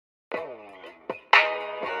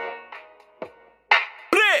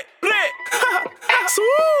Shit.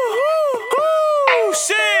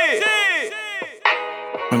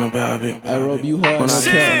 When the back, I be. I rope you hard. When I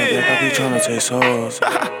Shit. get from the back, I be tryna take souls.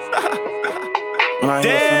 When I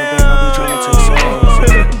hit from the back, I be tryna take souls.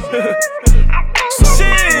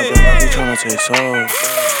 Shit. I be tryna take souls.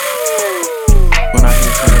 When I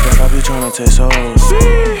hit from the back, I be tryna take souls.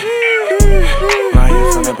 When I hit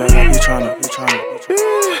from the back, I be tryna.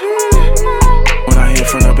 When I hit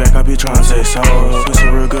from the back, I be tryna take souls. Pussy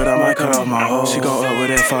real good, I might cut off my hoe. She gon' up with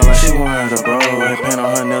that fall like she wanted a bro. Had paint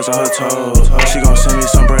on her nails on her toes. She gon' send me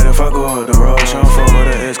some bread if I go up the road. She don't fuck with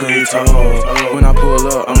her ex cause he told. When I pull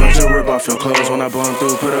up, I'ma just rip off your clothes. When I bone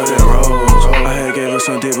through, put her that rose. I had gave her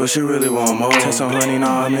some dick, but she really want more. Take some honey,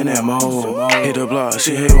 now I'm in that mode. Hit the block,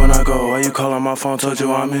 she hate when I go. Why you callin' my phone? Told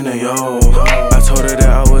you I'm in the yo. I told her that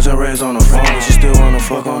I wasn't raised on the phone, but she still wanna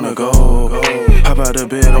fuck on the go. Hop out the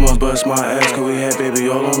bed, almost bust my ass, cause we had baby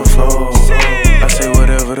all on the floor. I say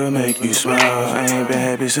whatever to make you smile. I ain't been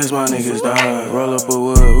happy since my niggas died. Roll up a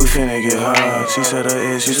wood, we finna get high. She said her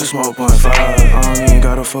ex used to smoke .5. I don't even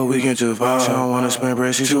got a fuck, we can just vibe. She don't wanna spend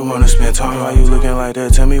bread, she just wanna spend time. Why you looking like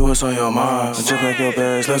that? Tell me what's on your mind. Just pack your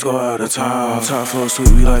bags, let's go out of town. Top floor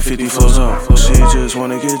suite, we like 50 floors up. She just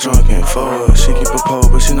wanna get drunk and fuck. She keep a pole,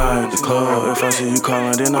 but she not at the club. If I see you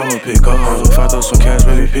calling, then I'ma pick up. If I throw some cash,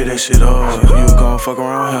 baby, pick that shit up. You gon' fuck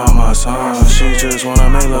around here on my son. She just wanna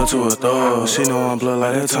make love to a thug. She know I'm blood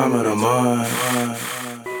like that time of the month.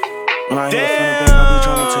 When I hit from the back, I be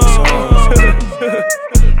tryna take souls.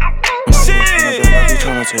 Shit. I be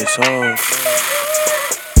tryna take souls.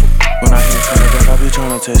 When I hit from the back, I be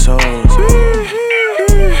tryna take souls.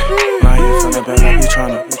 When I hit from the back, I be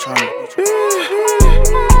tryna.